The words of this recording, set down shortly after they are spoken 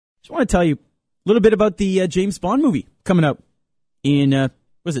want to tell you a little bit about the James Bond movie coming out in,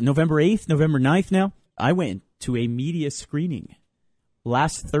 was it November 8th, November 9th now? I went to a media screening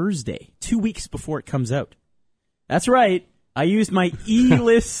last Thursday, 2 weeks before it comes out. That's right. I used my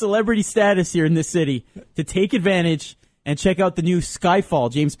E-list celebrity status here in this city to take advantage and check out the new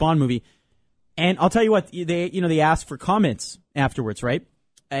Skyfall James Bond movie. And I'll tell you what, they asked for comments afterwards, right?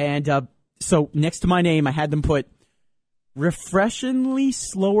 And so next to my name, I had them put refreshingly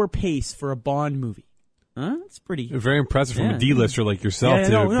slower pace for a Bond movie. Huh? That's pretty... Very impressive from a D-lister like yourself to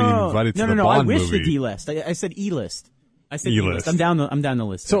be invited to the Bond movie. No, I wish the D-list. I said E-list. I said E-list. I'm down the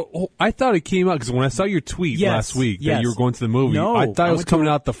list. So I thought it came out, because when I saw your tweet last week that you were going to the movie, I thought it was coming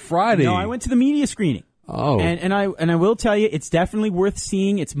out the Friday. No, I went to the media screening. Oh. And I will tell you, it's definitely worth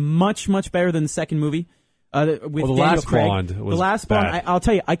seeing. It's much, much better than the second movie. With the last Craig. Bond was the last bad. Bond, I'll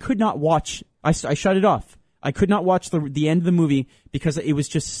tell you, I could not watch. I shut it off. I could not watch the end of the movie because it was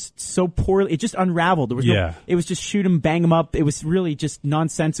just so poorly. It just unraveled. There was it was just shoot 'em, bang 'em up. It was really just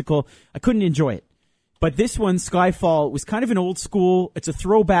nonsensical. I couldn't enjoy it. But this one, Skyfall, was kind of an old school. It's a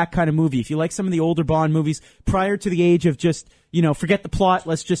throwback kind of movie. If you like some of the older Bond movies, prior to the age of just forget the plot,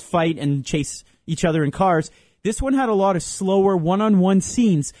 let's just fight and chase each other in cars. This one had a lot of slower one-on-one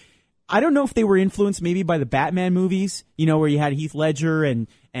scenes. I don't know if they were influenced maybe by the Batman movies, where you had Heath Ledger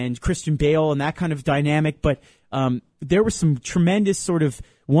and Christian Bale and that kind of dynamic, but there were some tremendous sort of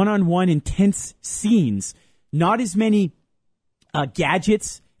one-on-one intense scenes. Not as many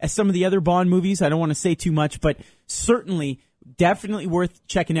gadgets as some of the other Bond movies. I don't want to say too much, but certainly, definitely worth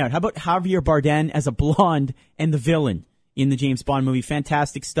checking out. How about Javier Bardem as a blonde and the villain in the James Bond movie?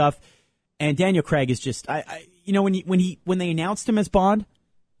 Fantastic stuff. And Daniel Craig is just, when they announced him as Bond,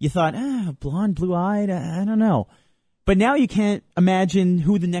 you thought, blonde, blue-eyed, I don't know. But now you can't imagine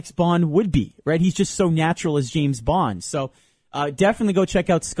who the next Bond would be, right? He's just so natural as James Bond. So definitely go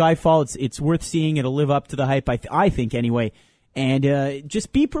check out Skyfall. It's worth seeing. It'll live up to the hype, I think, anyway. And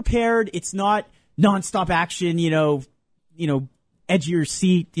just be prepared. It's not nonstop action, edge of your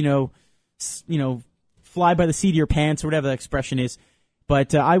seat, fly by the seat of your pants or whatever the expression is.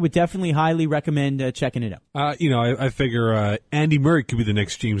 But I would definitely highly recommend checking it out. I figure Andy Murray could be the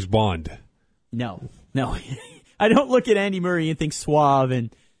next James Bond. No. I don't look at Andy Murray and think suave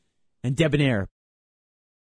and debonair.